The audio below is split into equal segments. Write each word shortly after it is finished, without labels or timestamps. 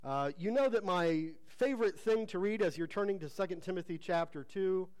You know that my favorite thing to read as you're turning to 2 Timothy chapter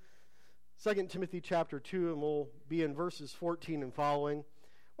 2, 2 Timothy chapter 2, and we'll be in verses 14 and following.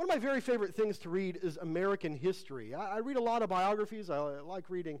 One of my very favorite things to read is American history. I read a lot of biographies. I like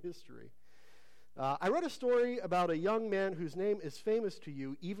reading history. I read a story about a young man whose name is famous to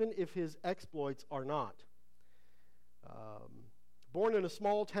you, even if his exploits are not. Born in a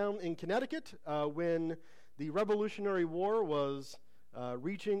small town in Connecticut when the Revolutionary War was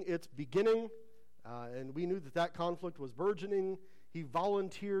reaching its beginning, and we knew that conflict was burgeoning. He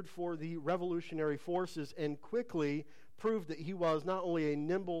volunteered for the revolutionary forces and quickly proved that he was not only a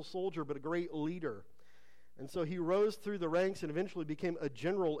nimble soldier but a great leader. And so he rose through the ranks and eventually became a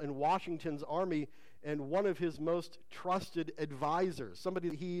general in Washington's army and one of his most trusted advisors, somebody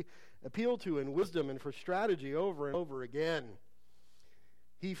that he appealed to in wisdom and for strategy over and over again.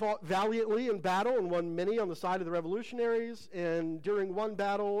 He fought valiantly in battle and won many on the side of the revolutionaries, and during one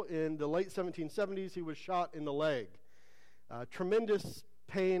battle in the late 1770s, he was shot in the leg. Tremendous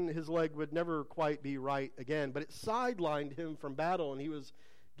pain, his leg would never quite be right again, but it sidelined him from battle, and he was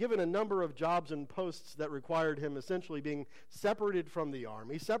given a number of jobs and posts that required him essentially being separated from the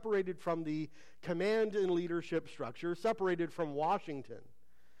army, separated from the command and leadership structure, separated from Washington,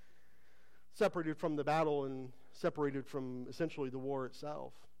 separated from the battle, and separated from essentially the war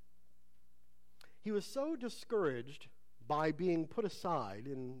itself. He was so discouraged by being put aside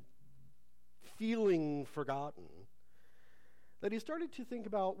and feeling forgotten that he started to think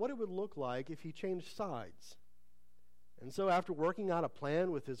about what it would look like if he changed sides. And so after working out a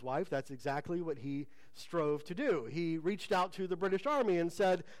plan with his wife, that's exactly what he strove to do. He reached out to the British Army and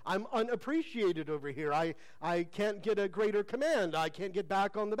said, I'm unappreciated over here. I can't get a greater command. I can't get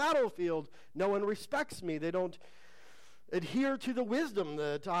back on the battlefield. No one respects me. They don't adhere to the wisdom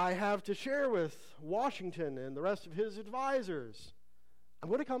that I have to share with Washington and the rest of his advisors. I'm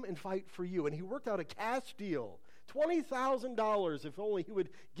going to come and fight for you. And he worked out a cash deal, $20,000 if only he would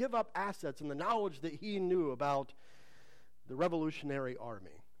give up assets and the knowledge that he knew about the Revolutionary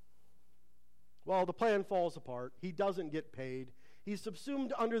Army. Well, the plan falls apart. He doesn't get paid. He's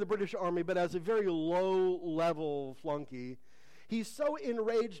subsumed under the British Army, but as a very low-level flunky. He's so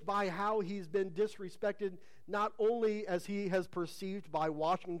enraged by how he's been disrespected, not only as he has perceived by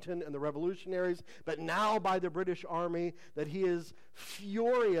Washington and the revolutionaries, but now by the British Army, that he is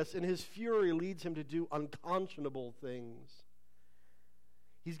furious, and his fury leads him to do unconscionable things.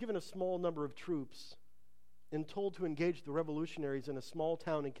 He's given a small number of troops and told to engage the revolutionaries in a small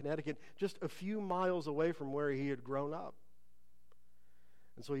town in Connecticut just a few miles away from where he had grown up.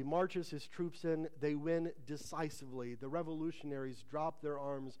 And so he marches his troops in. They win decisively. The revolutionaries drop their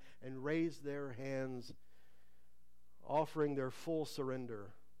arms and raise their hands, offering their full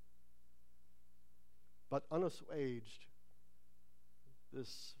surrender. But unassuaged,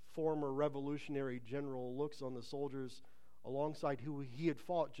 this former revolutionary general looks on the soldiers alongside who he had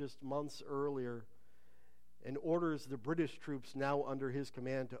fought just months earlier and orders the British troops now under his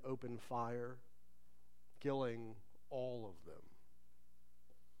command to open fire, killing all of them.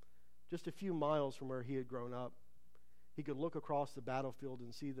 Just a few miles from where he had grown up, he could look across the battlefield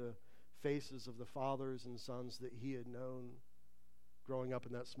and see the faces of the fathers and sons that he had known growing up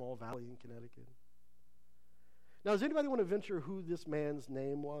in that small valley in Connecticut. Now, does anybody want to venture who this man's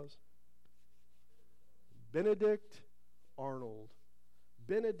name was? Benedict Arnold.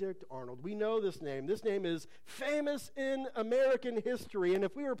 Benedict Arnold. We know this name. This name is famous in American history. And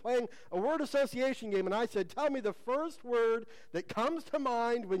if we were playing a word association game and I said, tell me the first word that comes to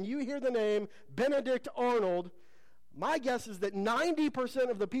mind when you hear the name Benedict Arnold, my guess is that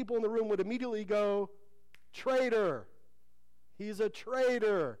 90% of the people in the room would immediately go, traitor. He's a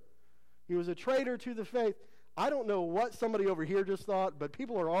traitor. He was a traitor to the faith. I don't know what somebody over here just thought, but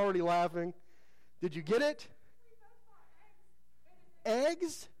people are already laughing. Did you get it?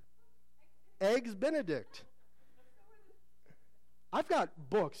 Eggs? Eggs Benedict. I've got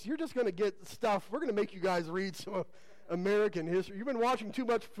books. You're just going to get stuff. We're going to make you guys read some American history. You've been watching too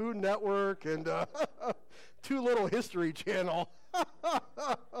much Food Network and Too Little History Channel.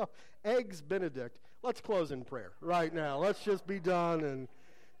 Eggs Benedict. Let's close in prayer right now. Let's just be done. And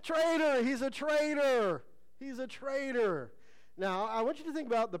traitor. He's a traitor. He's a traitor. Now, I want you to think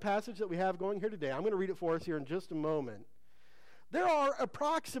about the passage that we have going here today. I'm going to read it for us here in just a moment. There are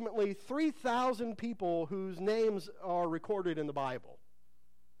approximately 3,000 people whose names are recorded in the Bible.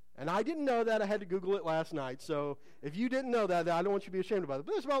 And I didn't know that. I had to Google it last night. So if you didn't know that, I don't want you to be ashamed about it.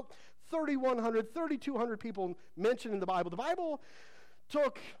 But there's about 3,100, 3,200 people mentioned in the Bible. The Bible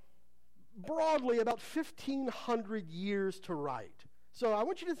took broadly about 1,500 years to write. So I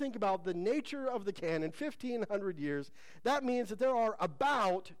want you to think about the nature of the canon, 1,500 years. That means that there are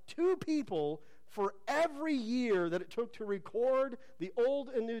about 2 people for every year that it took to record the Old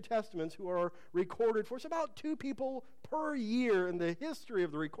and New Testaments who are recorded for. It's about 2 people per year in the history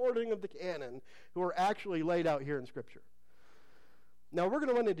of the recording of the canon who are actually laid out here in Scripture. Now we're going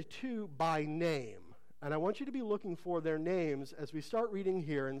to run into 2 by name. And I want you to be looking for their names as we start reading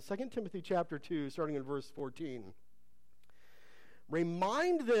here in 2 Timothy chapter 2, starting in verse 14.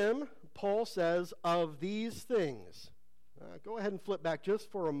 Remind them, Paul says, of these things. Go ahead and flip back just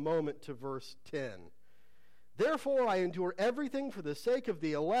for a moment to verse 10. Therefore I endure everything for the sake of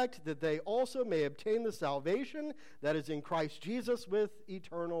the elect, that they also may obtain the salvation that is in Christ Jesus with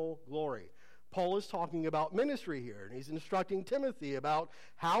eternal glory. Paul is talking about ministry here, and he's instructing Timothy about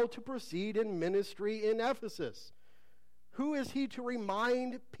how to proceed in ministry in Ephesus. Who is he to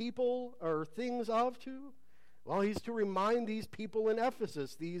remind people or things of to? Well, he's to remind these people in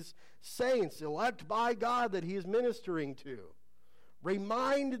Ephesus, these saints, elect by God that he is ministering to.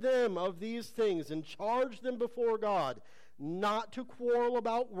 Remind them of these things and charge them before God, not to quarrel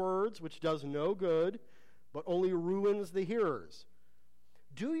about words, which does no good, but only ruins the hearers.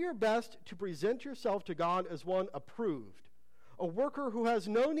 Do your best to present yourself to God as one approved, a worker who has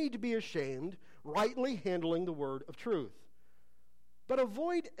no need to be ashamed, rightly handling the word of truth. But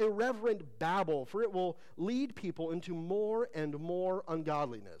avoid irreverent babble, for it will lead people into more and more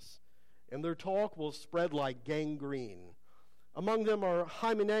ungodliness, and their talk will spread like gangrene. Among them are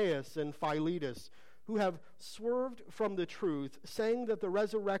Hymenaeus and Philetus, who have swerved from the truth, saying that the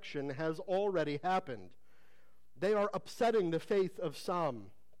resurrection has already happened. They are upsetting the faith of some.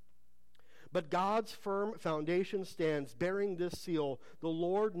 But God's firm foundation stands, bearing this seal: the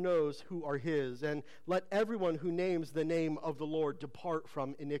Lord knows who are his, and let everyone who names the name of the Lord depart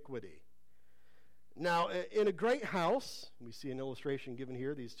from iniquity. Now, in a great house, we see an illustration given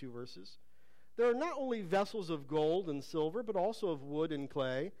here, these 2 verses, there are not only vessels of gold and silver, but also of wood and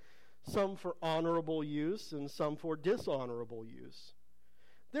clay, some for honorable use and some for dishonorable use.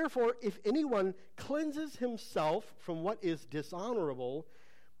 Therefore, if anyone cleanses himself from what is dishonorable,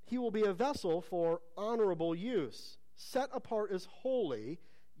 he will be a vessel for honorable use, set apart as holy,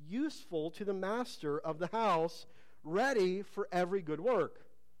 useful to the master of the house, ready for every good work.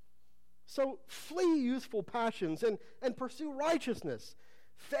 So flee youthful passions and pursue righteousness,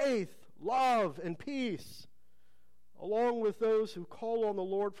 faith, love, and peace, along with those who call on the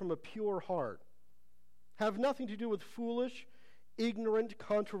Lord from a pure heart. Have nothing to do with foolish, ignorant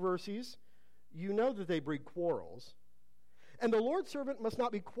controversies. You know that they breed quarrels. And the Lord's servant must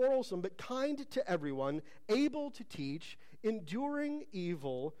not be quarrelsome, but kind to everyone, able to teach, enduring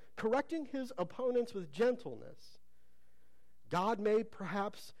evil, correcting his opponents with gentleness. God may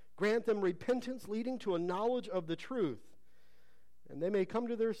perhaps grant them repentance leading to a knowledge of the truth, and they may come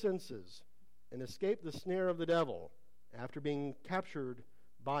to their senses and escape the snare of the devil after being captured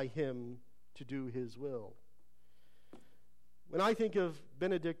by him to do his will. When I think of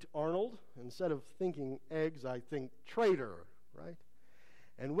Benedict Arnold, instead of thinking eggs, I think traitor, right?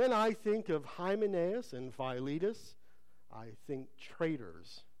 And when I think of Hymenaeus and Philetus, I think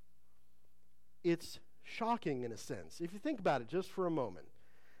traitors. It's shocking in a sense, if you think about it just for a moment,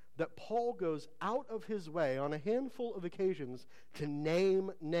 that Paul goes out of his way on a handful of occasions to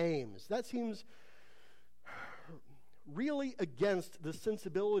name names. That seems really against the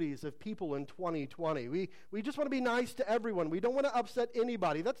sensibilities of people in 2020. We just want to be nice to everyone. We don't want to upset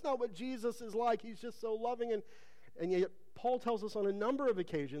anybody. That's not what Jesus is like. He's just so loving. And yet Paul tells us on a number of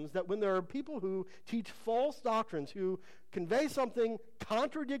occasions that when there are people who teach false doctrines, who convey something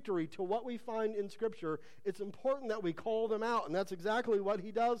contradictory to what we find in Scripture, it's important that we call them out. And that's exactly what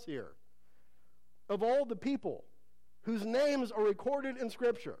he does here. Of all the people whose names are recorded in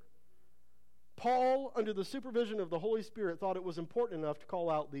Scripture, Paul, under the supervision of the Holy Spirit, thought it was important enough to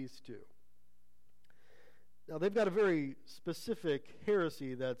call out these 2. Now, they've got a very specific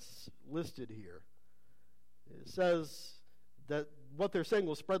heresy that's listed here. It says that what they're saying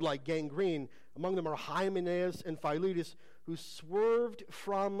will spread like gangrene. Among them are Hymenaeus and Philetus, who swerved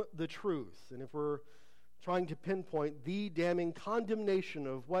from the truth. And if we're trying to pinpoint the damning condemnation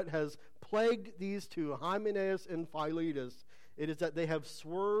of what has plagued these 2, Hymenaeus and Philetus, it is that they have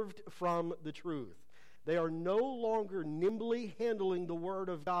swerved from the truth. They are no longer nimbly handling the Word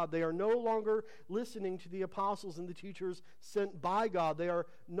of God. They are no longer listening to the apostles and the teachers sent by God. They are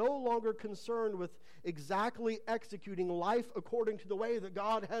no longer concerned with exactly executing life according to the way that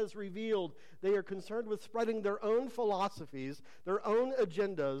God has revealed. They are concerned with spreading their own philosophies, their own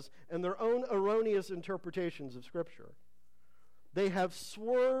agendas, and their own erroneous interpretations of Scripture. They have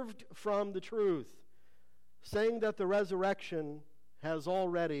swerved from the truth, saying that the resurrection has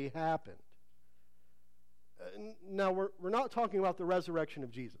already happened. Now, we're not talking about the resurrection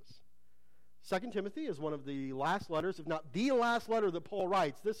of Jesus. 2 Timothy is one of the last letters, if not the last letter that Paul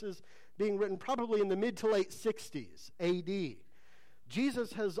writes. This is being written probably in the mid to late 60s AD.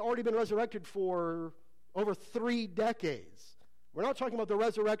 Jesus has already been resurrected for over 3 decades. We're not talking about the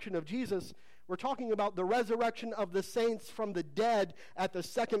resurrection of Jesus. We're talking about the resurrection of the saints from the dead at the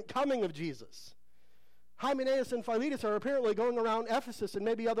second coming of Jesus. Hymenaeus and Philetus are apparently going around Ephesus and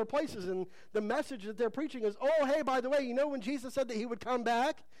maybe other places, and the message that they're preaching is, oh, hey, by the way, you know when Jesus said that he would come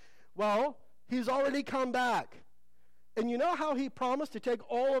back? Well, he's already come back. And you know how he promised to take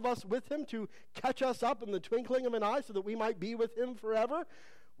all of us with him to catch us up in the twinkling of an eye so that we might be with him forever?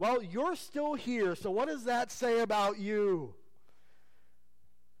 Well, you're still here, so what does that say about you?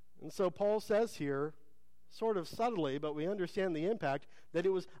 And so Paul says here, sort of subtly, but we understand the impact, that it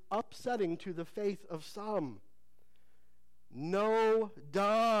was upsetting to the faith of some. No,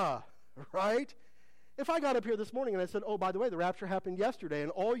 duh, right? If I got up here this morning and I said, oh, by the way, the rapture happened yesterday,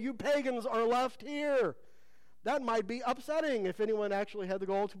 and all you pagans are left here, that might be upsetting if anyone actually had the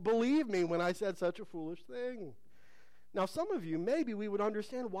gall to believe me when I said such a foolish thing. Now, some of you, maybe we would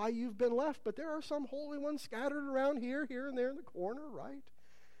understand why you've been left, but there are some holy ones scattered around here, and there in the corner, right?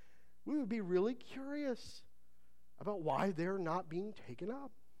 We would be really curious about why they're not being taken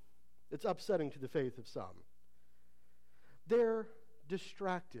up. It's upsetting to the faith of some. They're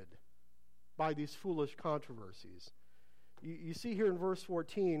distracted by these foolish controversies. You see here in verse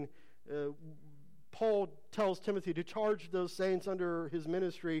 14, Paul tells Timothy to charge those saints under his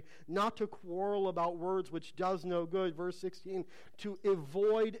ministry not to quarrel about words which does no good. Verse 16, to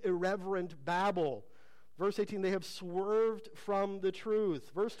avoid irreverent babble. Verse 18, they have swerved from the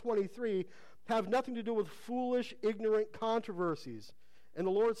truth. Verse 23, have nothing to do with foolish, ignorant controversies. And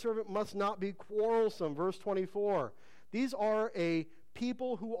the Lord's servant must not be quarrelsome. Verse 24, these are a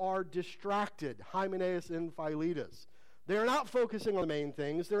people who are distracted, Hymenaeus and Philetus. They're not focusing on the main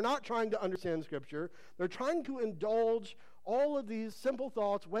things. They're not trying to understand Scripture. They're trying to indulge all of these simple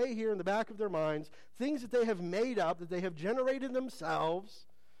thoughts way here in the back of their minds, things that they have made up, that they have generated themselves.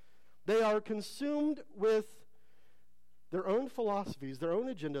 They are consumed with their own philosophies, their own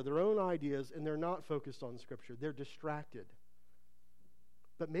agenda, their own ideas, and they're not focused on Scripture. They're distracted.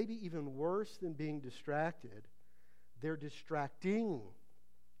 But maybe even worse than being distracted, they're distracting.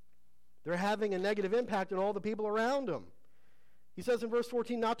 They're having a negative impact on all the people around them. He says in verse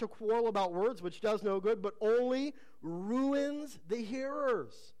 14, not to quarrel about words, which does no good, but only ruins the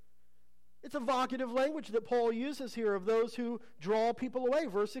hearers. It's evocative language that Paul uses here of those who draw people away.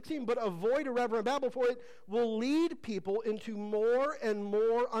 Verse 16, but avoid irreverent babble, for it will lead people into more and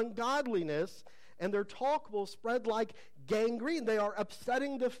more ungodliness, and their talk will spread like gangrene. They are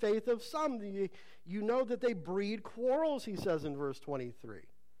upsetting the faith of some. You know that they breed quarrels, he says in verse 23.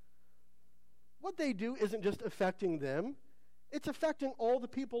 What they do isn't just affecting them, it's affecting all the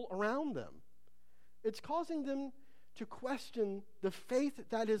people around them. It's causing them to question the faith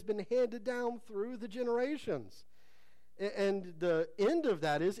that has been handed down through the generations. And the end of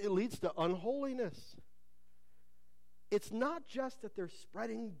that is it leads to unholiness. It's not just that they're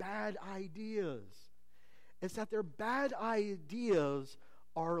spreading bad ideas. It's that their bad ideas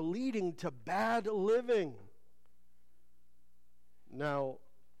are leading to bad living. Now,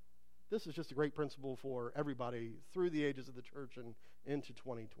 this is just a great principle for everybody through the ages of the church and into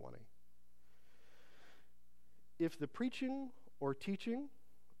 2020. If the preaching or teaching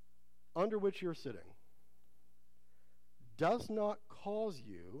under which you're sitting does not cause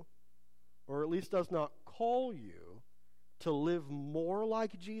you, or at least does not call you, to live more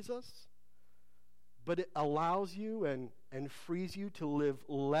like Jesus, but it allows you and frees you to live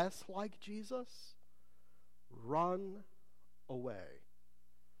less like Jesus, run away.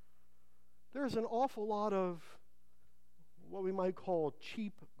 There's an awful lot of what we might call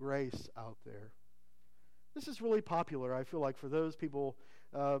cheap grace out there. This is really popular, I feel like, for those people,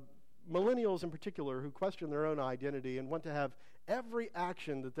 millennials in particular, who question their own identity and want to have every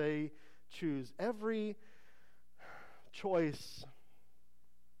action that they choose, every choice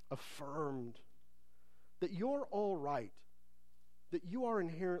affirmed, that you're all right, that you are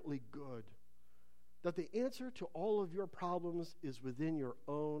inherently good, that the answer to all of your problems is within your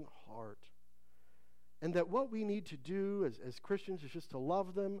own heart. And that what we need to do as Christians is just to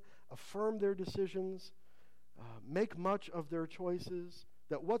love them, affirm their decisions, make much of their choices,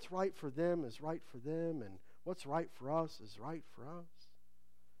 that what's right for them is right for them, and what's right for us is right for us.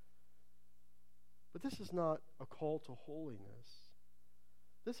 But this is not a call to holiness.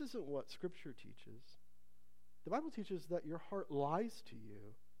 This isn't what Scripture teaches. The Bible teaches that your heart lies to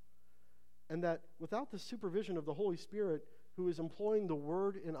you, and that without the supervision of the Holy Spirit, who is employing the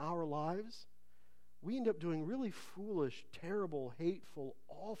word in our lives, we end up doing really foolish, terrible, hateful,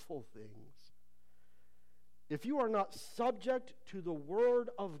 awful things. If you are not subject to the word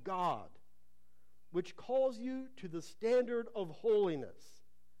of God, which calls you to the standard of holiness,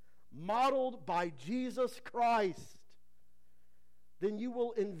 modeled by Jesus Christ, then you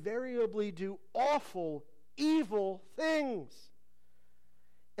will invariably do awful, evil things.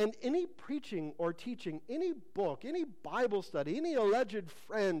 And any preaching or teaching, any book, any Bible study, any alleged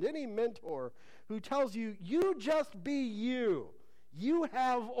friend, any mentor who tells you, you just be you, you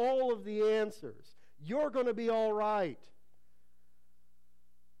have all of the answers, you're going to be all right,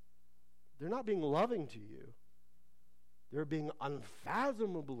 they're not being loving to you. They're being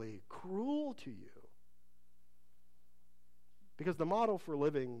unfathomably cruel to you. Because the model for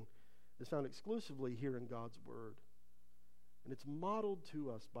living is found exclusively here in God's Word. And it's modeled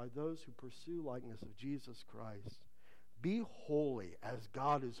to us by those who pursue likeness of Jesus Christ. Be holy as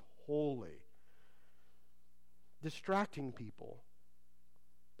God is holy. Distracting people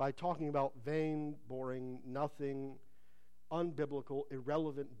by talking about vain, boring, nothing, unbiblical,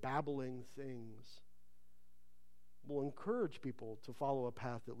 irrelevant, babbling things will encourage people to follow a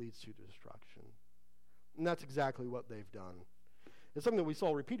path that leads to destruction. And that's exactly what they've done. It's something that we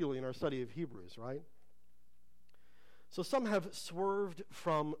saw repeatedly in our study of Hebrews, right? So some have swerved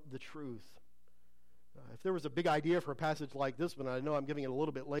from the truth. If there was a big idea for a passage like this one, I know I'm giving it a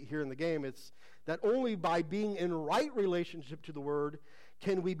little bit late here in the game, it's that only by being in right relationship to the Word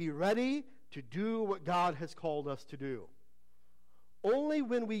can we be ready to do what God has called us to do. Only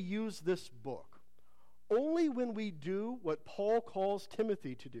when we use this book, only when we do what Paul calls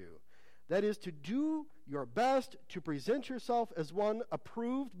Timothy to do, that is to do your best to present yourself as one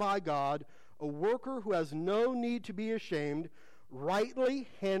approved by God, a worker who has no need to be ashamed, rightly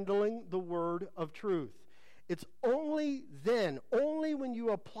handling the word of truth. It's only then, only when you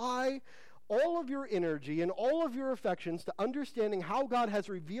apply all of your energy and all of your affections to understanding how God has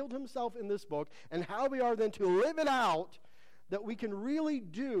revealed himself in this book and how we are then to live it out, that we can really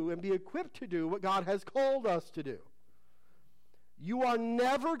do and be equipped to do what God has called us to do. You are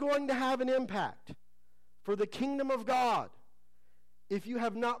never going to have an impact for the kingdom of God if you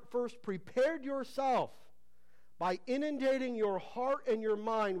have not first prepared yourself by inundating your heart and your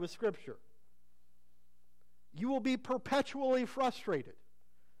mind with Scripture. You will be perpetually frustrated.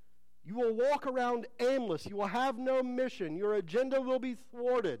 You will walk around aimless. You will have no mission. Your agenda will be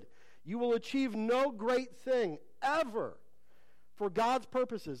thwarted. You will achieve no great thing ever for God's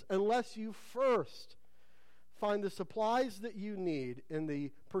purposes unless you first find the supplies that you need and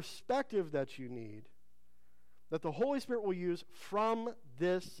the perspective that you need that the Holy Spirit will use from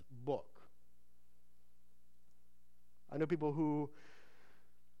this book. I know people who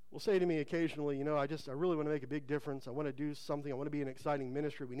will say to me occasionally, I really want to make a big difference. I want to do something. I want to be an exciting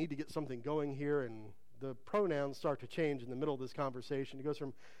ministry. We need to get something going here. And the pronouns start to change in the middle of this conversation. It goes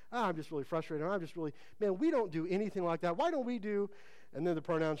from, I'm just really frustrated. I'm just really, we don't do anything like that. Why don't we do? And then the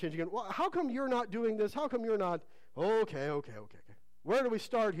pronouns change again. Well, how come you're not doing this? How come you're not? Okay. Where do we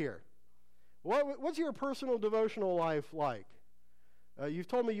start here? What's your personal devotional life like? You've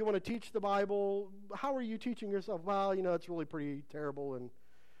told me you want to teach the Bible. How are you teaching yourself? Well, it's really pretty terrible. And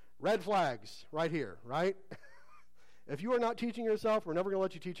red flags right here, right? If you are not teaching yourself, we're never going to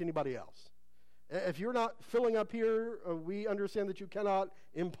let you teach anybody else. If you're not filling up here, we understand that you cannot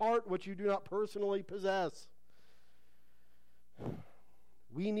impart what you do not personally possess.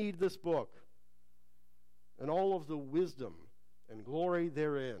 We need this book and all of the wisdom and glory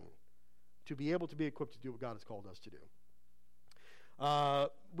therein to be able to be equipped to do what God has called us to do.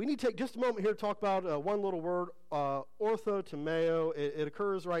 We need to take just a moment here to talk about one little word, orthotomeo. It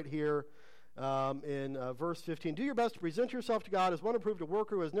occurs right here in verse 15. Do your best to present yourself to God as one approved, a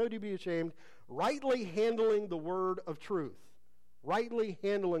worker who has no need to be ashamed, rightly handling the word of truth. Rightly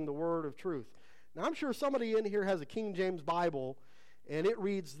handling the word of truth. Now, I'm sure somebody in here has a King James Bible, and it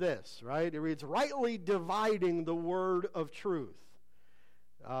reads this, right? It reads, rightly dividing the word of truth.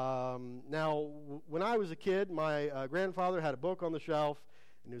 Now, when I was a kid, my grandfather had a book on the shelf,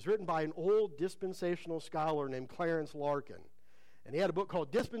 and it was written by an old dispensational scholar named Clarence Larkin. And he had a book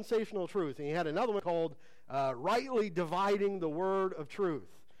called Dispensational Truth, and he had another one called Rightly Dividing the Word of Truth.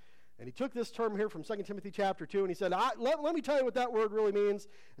 And he took this term here from 2 Timothy chapter 2, and he said, let me tell you what that word really means.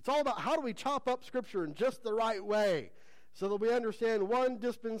 It's all about how do we chop up Scripture in just the right way so that we understand one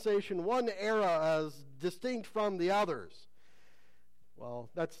dispensation, one era as distinct from the others.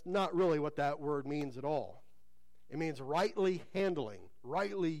 Well, that's not really what that word means at all. It means rightly handling,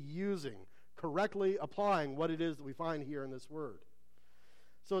 rightly using, correctly applying what it is that we find here in this word.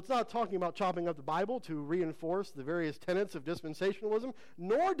 So it's not talking about chopping up the Bible to reinforce the various tenets of dispensationalism,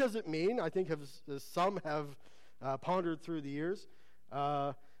 nor does it mean, I think as some have pondered through the years,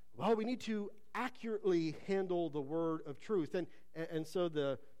 we need to accurately handle the word of truth. And so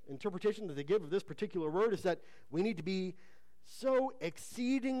the interpretation that they give of this particular word is that we need to be so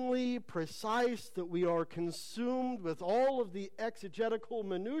exceedingly precise that we are consumed with all of the exegetical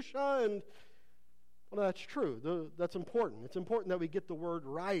minutiae. And, well, that's true. That's important. It's important that we get the word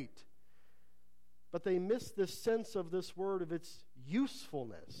right. But they miss this sense of this word, of its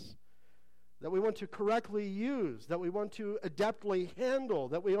usefulness, that we want to correctly use, that we want to adeptly handle,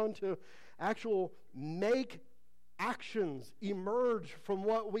 that we want to make actions emerge from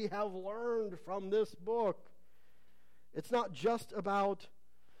what we have learned from this book. It's not just about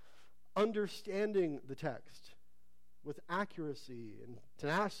understanding the text with accuracy and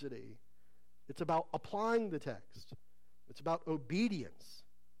tenacity. It's about applying the text. It's about obedience,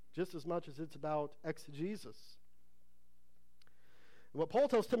 just as much as it's about exegesis. And what Paul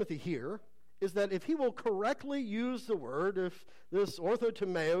tells Timothy here is that if he will correctly use the word, if this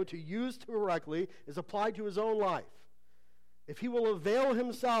orthotomeo, to use correctly, is applied to his own life, if he will avail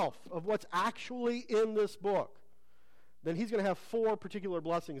himself of what's actually in this book, then he's going to have 4 particular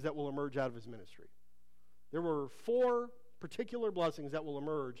blessings that will emerge out of his ministry. There were 4 particular blessings that will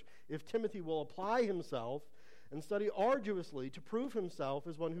emerge if Timothy will apply himself and study arduously to prove himself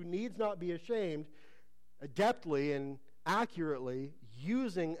as one who needs not be ashamed, adeptly and accurately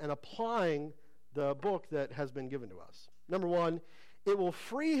using and applying the book that has been given to us. Number 1, it will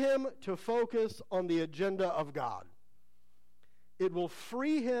free him to focus on the agenda of God. It will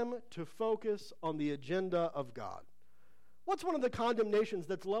free him to focus on the agenda of God. What's one of the condemnations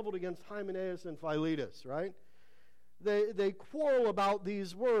that's leveled against Hymenaeus and Philetus, right? They quarrel about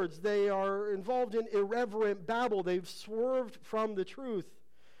these words. They are involved in irreverent babble. They've swerved from the truth.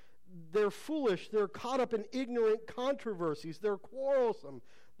 They're foolish. They're caught up in ignorant controversies. They're quarrelsome.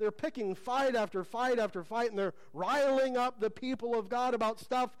 They're picking fight after fight after fight, and they're riling up the people of God about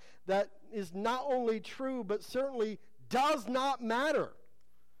stuff that is not only true, but certainly does not matter.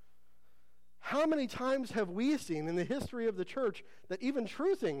 How many times have we seen in the history of the church that even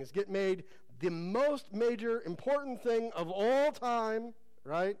true things get made the most major important thing of all time,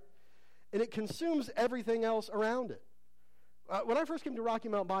 right? And it consumes everything else around it. When I first came to Rocky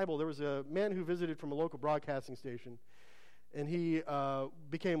Mount Bible, there was a man who visited from a local broadcasting station, and he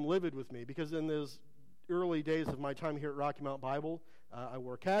became livid with me because in those early days of my time here at Rocky Mount Bible, I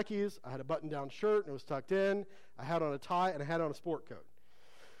wore khakis, I had a button-down shirt, and it was tucked in, I had on a tie, and I had on a sport coat.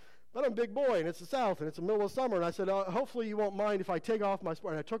 But I'm a big boy, and it's the South, and it's the middle of summer, and I said, hopefully you won't mind if I take off my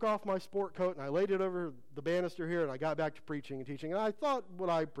sport. And I took off my sport coat, and I laid it over the banister here, and I got back to preaching and teaching. And I thought what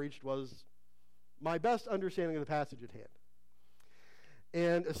I preached was my best understanding of the passage at hand.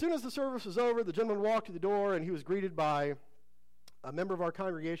 And as soon as the service was over, the gentleman walked to the door, and he was greeted by a member of our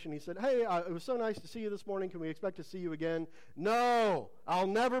congregation. He said, hey, it was so nice to see you this morning. Can we expect to see you again? No, I'll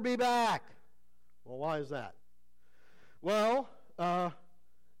never be back. Well, why is that? Well,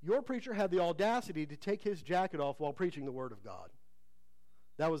 your preacher had the audacity to take his jacket off while preaching the Word of God.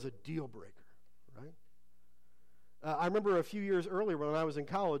 That was a deal breaker, right? I remember a few years earlier when I was in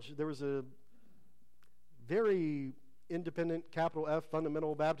college, there was a very independent, capital F,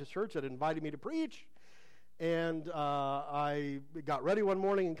 fundamental Baptist church that invited me to preach. And I got ready one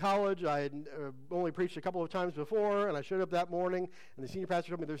morning in college. I had only preached a couple of times before, and I showed up that morning, and the senior pastor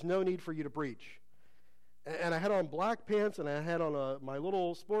told me, there's no need for you to preach. And I had on black pants, and I had on my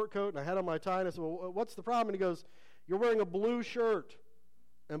little sport coat, and I had on my tie, and I said, well, what's the problem? And he goes, you're wearing a blue shirt,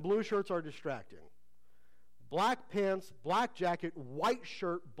 and blue shirts are distracting. Black pants, black jacket, white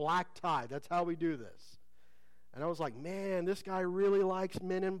shirt, black tie. That's how we do this. And I was like, man, this guy really likes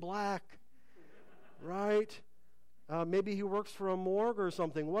men in black, right? Maybe he works for a morgue or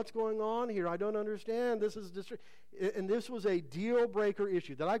something. What's going on here? I don't understand. And this was a deal-breaker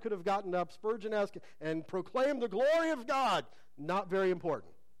issue that I could have gotten up Spurgeon-esque and proclaimed the glory of God. Not very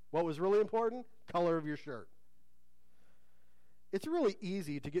important. What was really important? Color of your shirt. It's really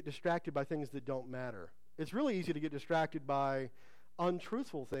easy to get distracted by things that don't matter. It's really easy to get distracted by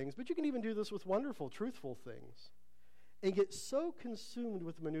untruthful things, but you can even do this with wonderful, truthful things. And get so consumed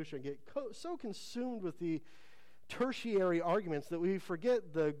with the minutiae, and get so consumed with the tertiary arguments that we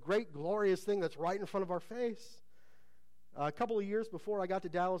forget the great, glorious thing that's right in front of our face. A couple of years before I got to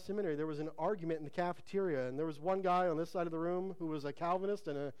Dallas Seminary, there was an argument in the cafeteria, and there was one guy on this side of the room who was a Calvinist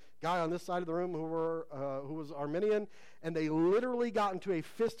and a guy on this side of the room who was Arminian, and they literally got into a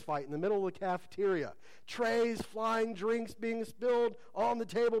fist fight in the middle of the cafeteria. Trays flying, drinks being spilled on the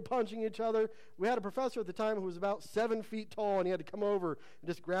table, punching each other. We had a professor at the time who was about 7 feet tall, and he had to come over and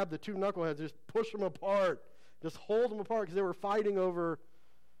just grab the two knuckleheads, just push them apart, just hold them apart because they were fighting over.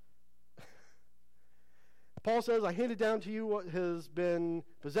 Paul says, I handed down to you what has been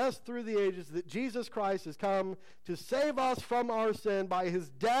possessed through the ages, that Jesus Christ has come to save us from our sin by his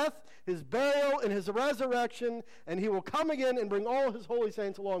death, his burial, and his resurrection, and he will come again and bring all his holy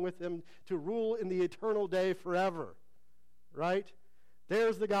saints along with him to rule in the eternal day forever. Right?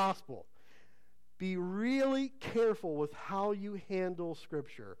 There's the gospel. Be really careful with how you handle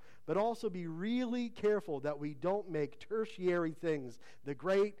Scripture, but also be really careful that we don't make tertiary things the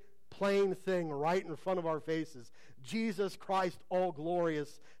great plain thing right in front of our faces. Jesus Christ, all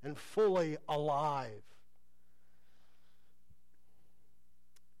glorious and fully alive.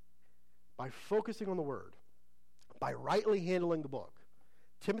 By focusing on the Word, by rightly handling the book,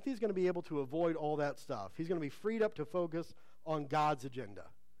 Timothy's going to be able to avoid all that stuff. He's going to be freed up to focus on God's agenda,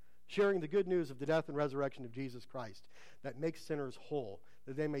 sharing the good news of the death and resurrection of Jesus Christ that makes sinners whole,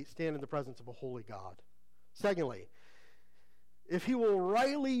 that they may stand in the presence of a holy God. Secondly, if he will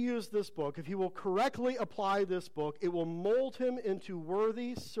rightly use this book, if he will correctly apply this book, it will mold him into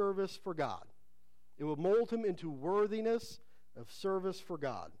worthy service for God. It will mold him into worthiness of service for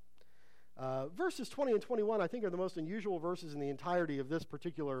God. Verses 20 and 21, I think, are the most unusual verses in the entirety of this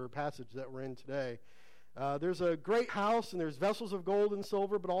particular passage that we're in today. There's a great house, and there's vessels of gold and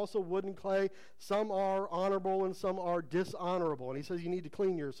silver, but also wood and clay. Some are honorable and some are dishonorable. And he says you need to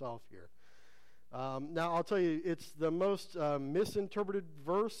clean yourself here. Now, I'll tell you, it's the most misinterpreted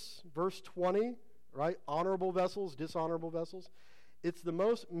verse 20, right? Honorable vessels, dishonorable vessels. It's the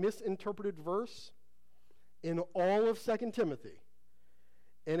most misinterpreted verse in all of 2 Timothy.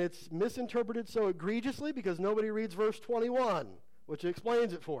 And it's misinterpreted so egregiously because nobody reads verse 21, which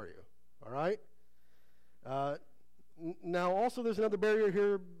explains it for you, all right? Now, also, there's another barrier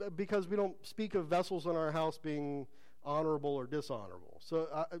here because we don't speak of vessels in our house being honorable or dishonorable.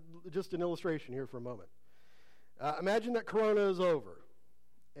 So just an illustration here for a moment. Imagine that Corona is over,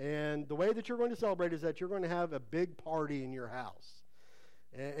 and the way that you're going to celebrate is that you're going to have a big party in your house,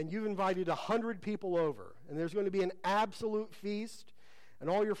 and you've invited 100 people over, and there's going to be an absolute feast, and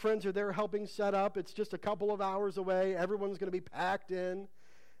all your friends are there helping set up. It's just a couple of hours away. Everyone's going to be packed in,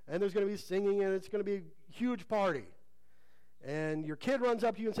 and there's going to be singing, and it's going to be a huge party. And your kid runs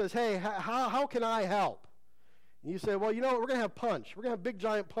up to you and says, hey, how can I help? And you say, well, you know what, we're going to have punch. We're going to have a big,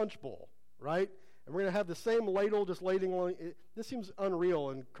 giant punch bowl, right? And we're going to have the same ladle just ladling. This seems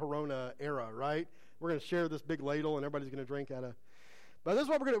unreal in Corona era, right? We're going to share this big ladle, and everybody's going to drink out of. But this is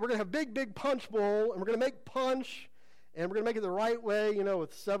what we're going to have a big, big punch bowl, and we're going to make punch, and we're going to make it the right way, you know,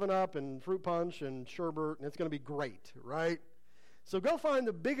 with 7-Up and fruit punch and sherbet, and it's going to be great, right? So go find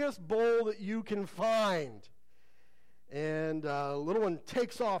the biggest bowl that you can find. And little one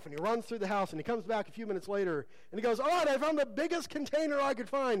takes off, and he runs through the house, and he comes back a few minutes later, and he goes, all right, I found the biggest container I could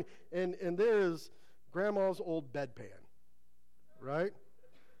find. And there is Grandma's old bedpan, right?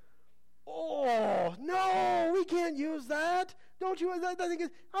 Oh, no, we can't use that. Don't you? I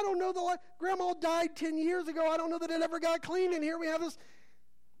don't know. Grandma died 10 years ago. I don't know that it ever got cleaned, and here we have this.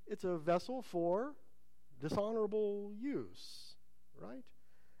 It's a vessel for dishonorable use, right?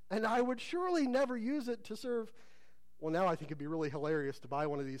 And I would surely never use it to serve. Well, now I think it'd be really hilarious to buy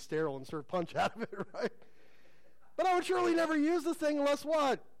one of these sterile and serve punch out of it, right? But I would surely never use this thing unless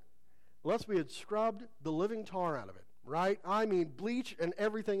what? Unless we had scrubbed the living tar out of it, right? I mean, bleach and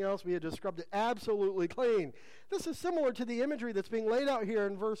everything else, we had just scrubbed it absolutely clean. This is similar to the imagery that's being laid out here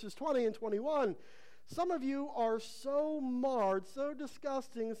in verses 20 and 21. Some of you are so marred, so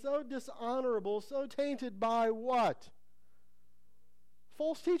disgusting, so dishonorable, so tainted by what?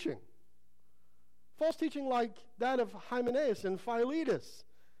 False teaching. False teaching like that of Hymenaeus and Philetus.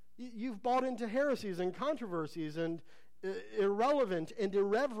 You've bought into heresies and controversies and irrelevant and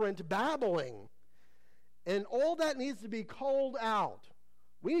irreverent babbling. And all that needs to be called out.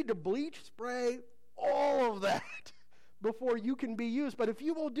 We need to bleach, spray, all of that before you can be used. But if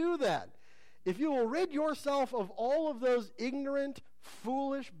you will do that, if you will rid yourself of all of those ignorant,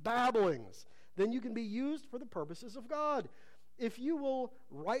 foolish babblings, then you can be used for the purposes of God. If you will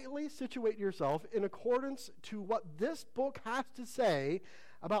rightly situate yourself in accordance to what this book has to say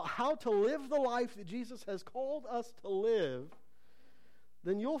about how to live the life that Jesus has called us to live,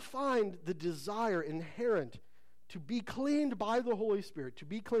 then you'll find the desire inherent to be cleaned by the Holy Spirit, to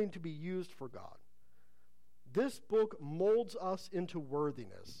be cleaned, to be used for God. This book molds us into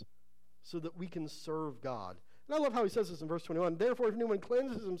worthiness so that we can serve God. And I love how he says this in verse 21. Therefore, if anyone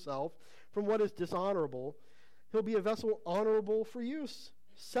cleanses himself from what is dishonorable, he'll be a vessel honorable for use,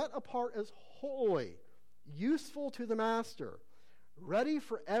 set apart as holy, useful to the master, ready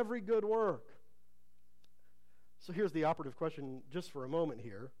for every good work. So here's the operative question just for a moment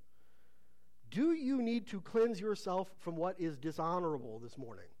here. Do you need to cleanse yourself from what is dishonorable this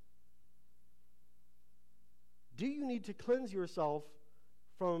morning? Do you need to cleanse yourself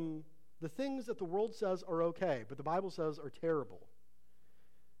from the things that the world says are okay, but the Bible says are terrible?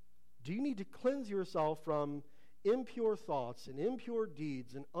 Do you need to cleanse yourself from impure thoughts and impure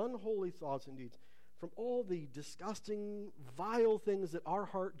deeds and unholy thoughts and deeds, from all the disgusting, vile things that our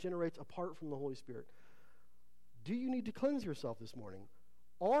heart generates apart from the Holy Spirit? Do you need to cleanse yourself this morning?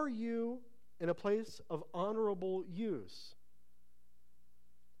 Are you in a place of honorable use?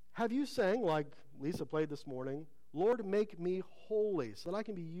 Have you sang, like Lisa played this morning, Lord, make me holy so that I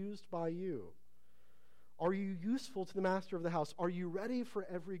can be used by you? Are you useful to the master of the house? Are you ready for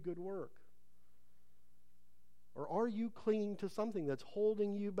every good work? Or are you clinging to something that's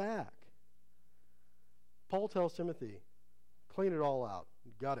holding you back? Paul tells Timothy, clean it all out,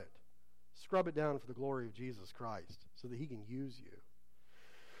 gut it, scrub it down for the glory of Jesus Christ so that he can use you.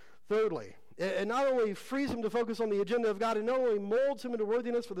 Thirdly, it not only frees him to focus on the agenda of God, it not only molds him into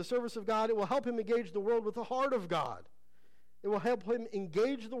worthiness for the service of God, it will help him engage the world with the heart of God. It will help him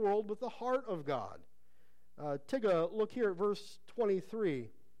engage the world with the heart of God. Take a look here at verse 23.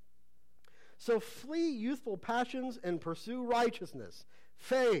 So flee youthful passions and pursue righteousness,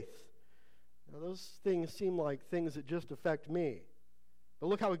 faith. Now those things seem like things that just affect me. But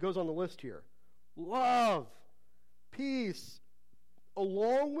look how it goes on the list here. Love, peace,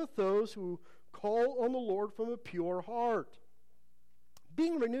 along with those who call on the Lord from a pure heart.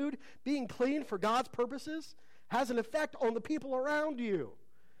 Being renewed, being clean for God's purposes has an effect on the people around you.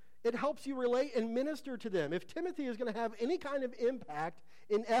 It helps you relate and minister to them. If Timothy is going to have any kind of impact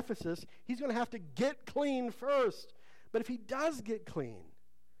in Ephesus, he's going to have to get clean first. But if he does get clean,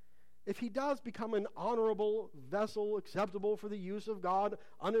 if he does become an honorable vessel, acceptable for the use of God,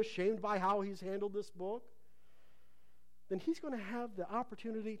 unashamed by how he's handled this book, then he's going to have the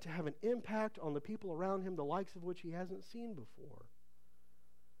opportunity to have an impact on the people around him, the likes of which he hasn't seen before.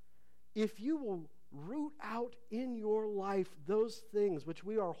 If you will root out in your life those things which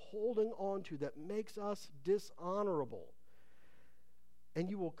we are holding on to that makes us dishonorable, and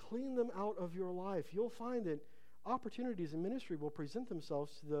you will clean them out of your life, you'll find that opportunities in ministry will present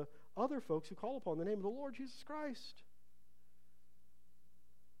themselves to the other folks who call upon the name of the Lord Jesus Christ.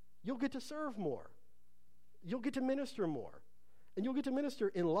 You'll get to serve more. You'll get to minister more. And you'll get to minister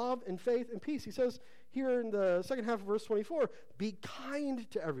in love and faith and peace. He says here in the second half of verse 24, be kind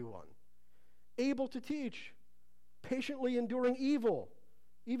to everyone, able to teach, patiently enduring evil,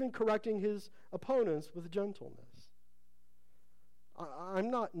 even correcting his opponents with gentleness.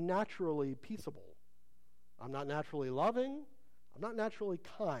 I'm not naturally peaceable. I'm not naturally loving. I'm not naturally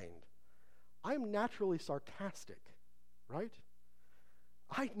kind. I'm naturally sarcastic, right?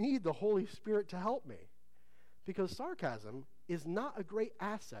 I need the Holy Spirit to help me, because sarcasm is not a great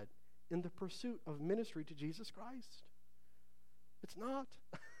asset in the pursuit of ministry to Jesus Christ. It's not.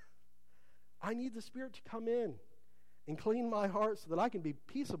 I need the Spirit to come in and clean my heart so that I can be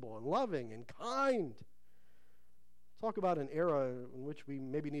peaceable and loving and kind. Talk about an era in which we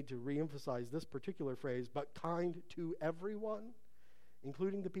maybe need to reemphasize this particular phrase, but kind to everyone,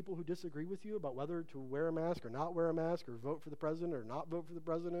 including the people who disagree with you about whether to wear a mask or not wear a mask, or vote for the president or not vote for the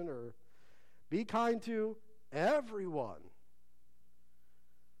president, or be kind to everyone.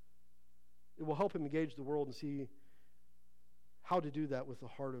 It will help him engage the world and see how to do that with the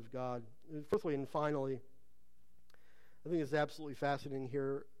heart of God. And fourthly and finally, I think it's absolutely fascinating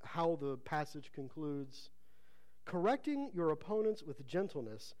here how the passage concludes. Correcting your opponents with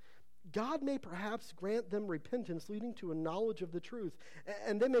gentleness, God may perhaps grant them repentance leading to a knowledge of the truth,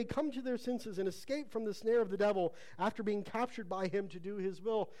 and they may come to their senses and escape from the snare of the devil after being captured by him to do his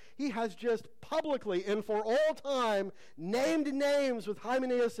will. He has just publicly and for all time named names with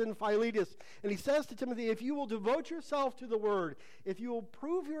Hymenaeus and Philetus. And he says to Timothy, if you will devote yourself to the word, if you will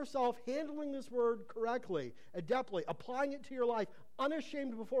prove yourself handling this word correctly, adeptly, applying it to your life,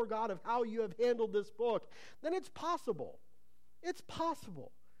 unashamed before God of how you have handled this book, then it's possible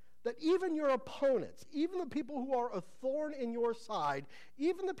that even your opponents, even the people who are a thorn in your side,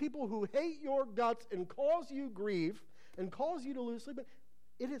 even the people who hate your guts and cause you grief and cause you to lose sleep,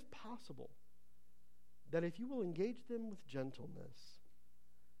 it is possible that if you will engage them with gentleness,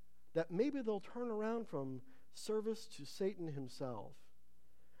 that maybe they'll turn around from service to Satan himself,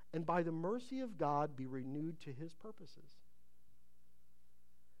 and by the mercy of God be renewed to his purposes.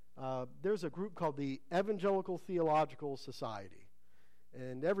 There's a group called the Evangelical Theological Society.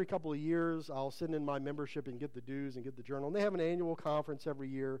 And every couple of years, I'll send in my membership and get the dues and get the journal. And they have an annual conference every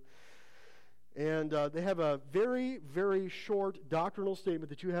year. And they have a very, very short doctrinal statement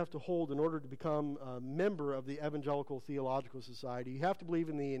that you have to hold in order to become a member of the Evangelical Theological Society. You have to believe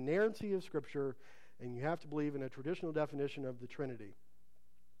in the inerrancy of Scripture, and you have to believe in a traditional definition of the Trinity.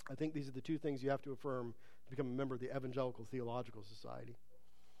 I think these are the two things you have to affirm to become a member of the Evangelical Theological Society.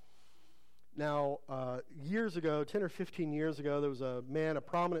 Now, years ago, 10 or 15 years ago, there was a man, a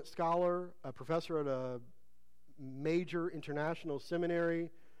prominent scholar, a professor at a major international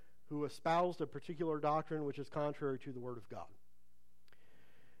seminary, who espoused a particular doctrine which is contrary to the Word of God.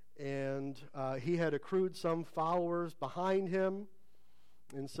 And he had accrued some followers behind him.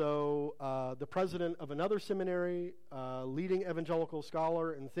 And so the president of another seminary, leading evangelical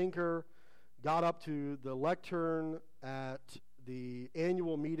scholar and thinker, got up to the lectern at the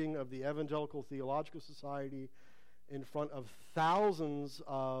annual meeting of the Evangelical Theological Society in front of thousands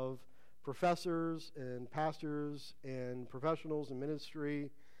of professors and pastors and professionals in ministry,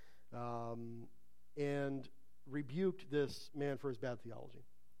 and rebuked this man for his bad theology.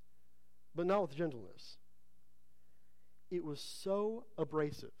 But not with gentleness. It was so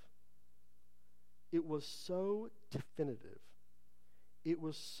abrasive. It was so definitive. It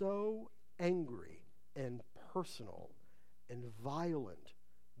was so angry and personal and violent,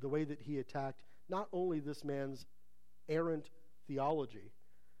 the way that he attacked not only this man's errant theology,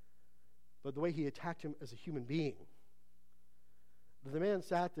 but the way he attacked him as a human being. The man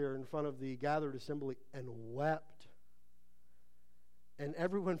sat there in front of the gathered assembly and wept. And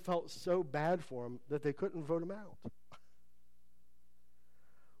everyone felt so bad for him that they couldn't vote him out.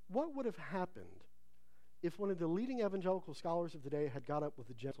 What would have happened if one of the leading evangelical scholars of the day had got up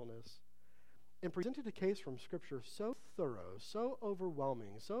with gentleness and presented a case from Scripture so thorough, so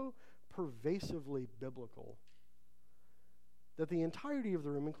overwhelming, so pervasively biblical, that the entirety of the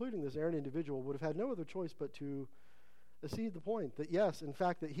room, including this errant individual, would have had no other choice but to accede the point that yes, in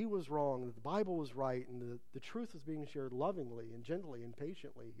fact, that he was wrong, that the Bible was right, and the truth was being shared lovingly and gently and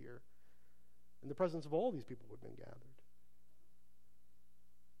patiently here, in the presence of all these people who had been gathered.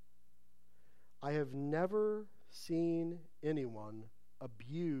 I have never seen anyone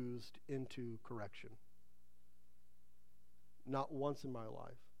abused into correction. Not once in my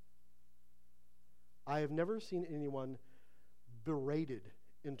life. I have never seen anyone berated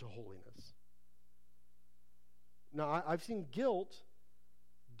into holiness. Now, I've seen guilt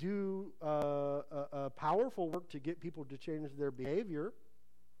do a powerful work to get people to change their behavior.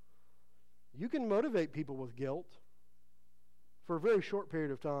 You can motivate people with guilt for a very short period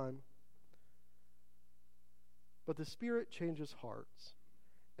of time. But the Spirit changes hearts.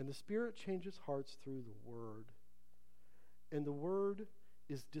 And the Spirit changes hearts through the Word. And the Word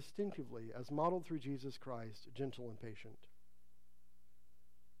is distinctively, as modeled through Jesus Christ, gentle and patient.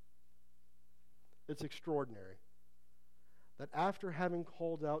 It's extraordinary that after having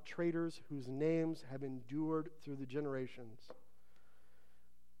called out traitors whose names have endured through the generations,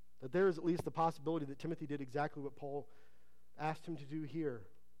 that there is at least the possibility that Timothy did exactly what Paul asked him to do here.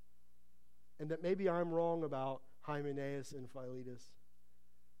 And that maybe I'm wrong about Hymenaeus and Philetus.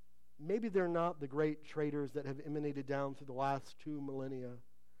 Maybe they're not the great traitors that have emanated down through the last 2 millennia.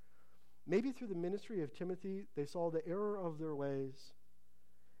 Maybe through the ministry of Timothy, they saw the error of their ways,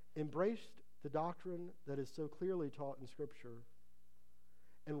 embraced the doctrine that is so clearly taught in Scripture,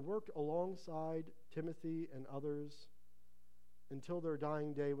 and worked alongside Timothy and others until their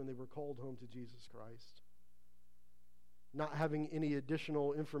dying day when they were called home to Jesus Christ. Not having any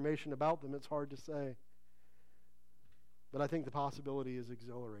additional information about them, it's hard to say. But I think the possibility is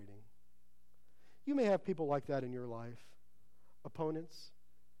exhilarating. You may have people like that in your life. Opponents,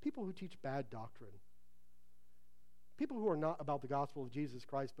 people who teach bad doctrine. People who are not about the gospel of Jesus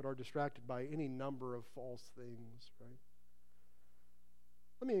Christ but are distracted by any number of false things, right?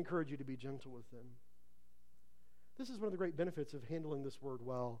 Let me encourage you to be gentle with them. This is one of the great benefits of handling this word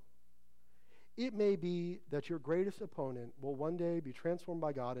well. It may be that your greatest opponent will one day be transformed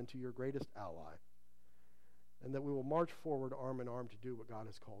by God into your greatest ally, and that we will march forward arm in arm to do what God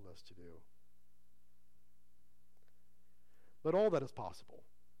has called us to do. But all that is possible,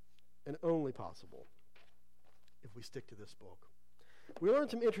 and only possible, if we stick to this book. We learn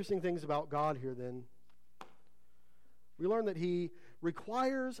some interesting things about God here then. We learn that he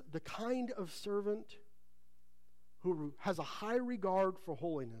requires the kind of servant who has a high regard for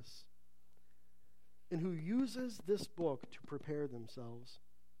holiness and who uses this book to prepare themselves.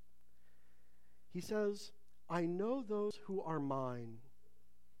 He says, I know those who are mine,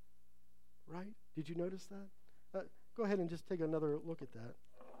 right? Did you notice that? Go ahead and just take another look at that.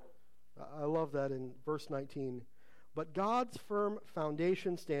 I love that in verse 19. But God's firm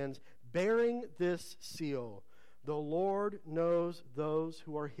foundation stands, bearing this seal. The Lord knows those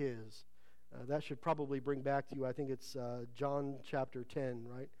who are his. That should probably bring back to you, I think it's John chapter 10,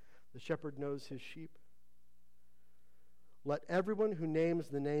 right? The shepherd knows his sheep. Let everyone who names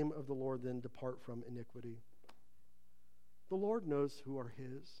the name of the Lord then depart from iniquity. The Lord knows who are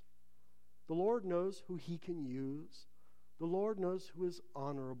his. The Lord knows who he can use. The Lord knows who is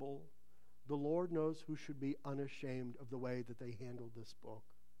honorable. The Lord knows who should be unashamed of the way that they handled this book.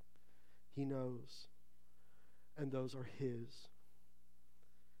 He knows. And those are his.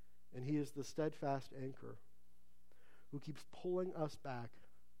 And he is the steadfast anchor who keeps pulling us back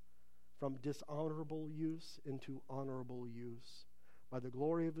from dishonorable use into honorable use by the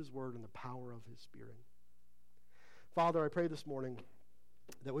glory of his word and the power of his Spirit. Father, I pray this morning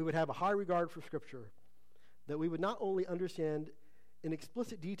that we would have a high regard for Scripture, that we would not only understand in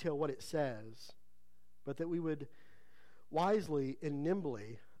explicit detail what it says, but that we would wisely and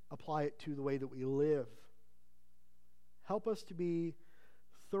nimbly apply it to the way that we live. Help us to be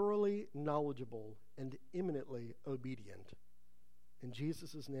thoroughly knowledgeable and eminently obedient. In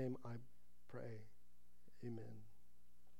Jesus' name I pray. Amen.